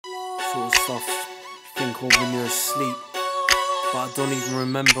sort of stuff you think of when you're asleep. But I don't even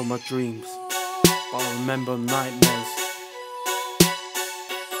remember my dreams, but I remember nightmares.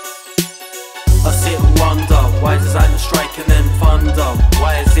 I sit and wonder, why does lightning strike and then thunder?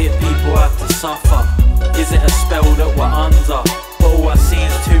 Why is it people have to suffer? Is it a spell that we're under? But all I see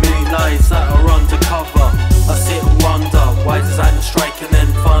is too many lies that are undercover. I sit and wonder, why does lightning strike and then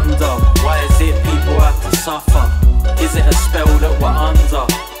thunder? Why is it people have to suffer? Is it a spell that we're under?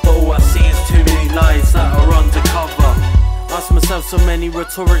 But all I see is too many lies that are undercover. Ask myself so many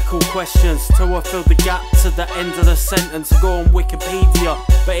rhetorical questions till I fill the gap to the end of the sentence. I go on Wikipedia,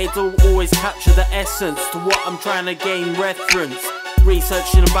 but it don't always capture the essence to what I'm trying to gain reference.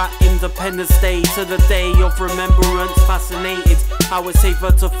 Researching about Independence Day to the day of remembrance. Fascinated how it's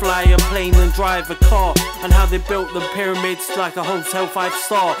safer to fly a plane than drive a car, and how they built the pyramids like a hotel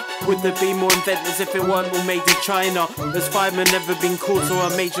 5-star. Would there be more inventors if it weren't all made in China? There's firemen never been caught to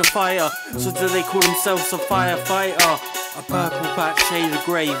a major fire, so do they call themselves a firefighter? A purple patch, shade of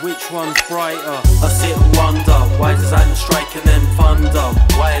grey, which one's brighter? I sit and wonder, why does lightning strike and then thunder?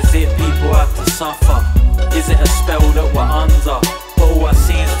 Why is it people have to suffer? Is it a spell that we're under? But all I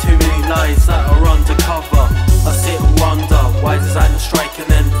see is too many lies that are undercover. I sit and wonder, why does lightning strike and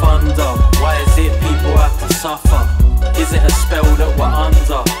then thunder? Why is it people have to suffer? Is it a spell that we're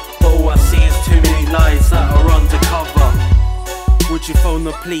under? But all I see is too many lies that are undercover. Would you phone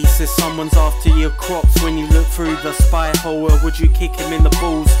the police if someone's after your crops when you look through the spy hole? Or would you kick him in the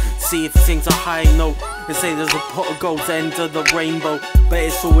balls, see if he sings a high note, and say there's a pot of gold's end of the rainbow, but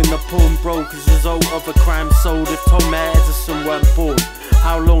it's all in the pawn broke as a result of a crime sold? If Thomas Edison weren't born,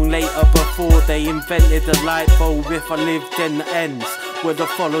 how long later before they invented the light bulb? If I lived in the ends, would I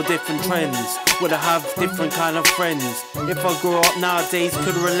follow different trends? Would I have different kind of friends? If I grew up nowadays,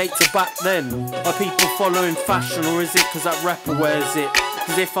 could I relate to back then? Are people following fashion, or is it cause that rapper wears it?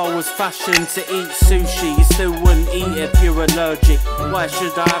 Cause if I was fashioned to eat sushi, you still wouldn't eat it if you're allergic. Why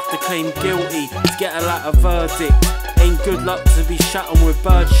should I have to claim guilty to get a lighter verdict? Ain't good luck to be shattered with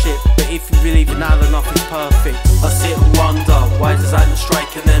bird shit, but if you believe in Allah, nothing's perfect. I sit and wonder, why does lightning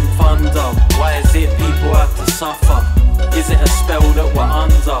strike and then thunder? Why is it people have to suffer? Is it a spell that we're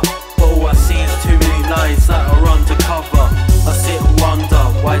under? But all I see is too many lies that are undercover. I sit and wonder,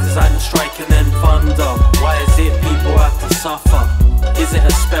 why does lightning strike and then thunder? Why is it people have to suffer? Is it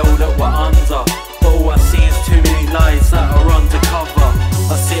a spell that we're under? But all I see is too many lies that are undercover.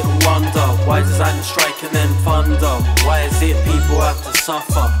 I sit and wonder, why does lightning strike and then thunder? Why is it people have to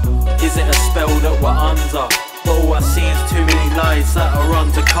suffer? Is it a spell that we're under? But all I see is too many lies that are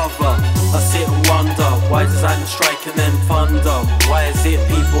undercover. I sit and wonder, why does lightning strike and then thunder? Why is it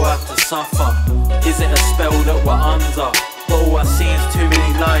people have to suffer? Is it a spell that we're under? But all I see is too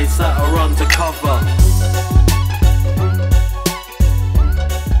many lies that are undercover.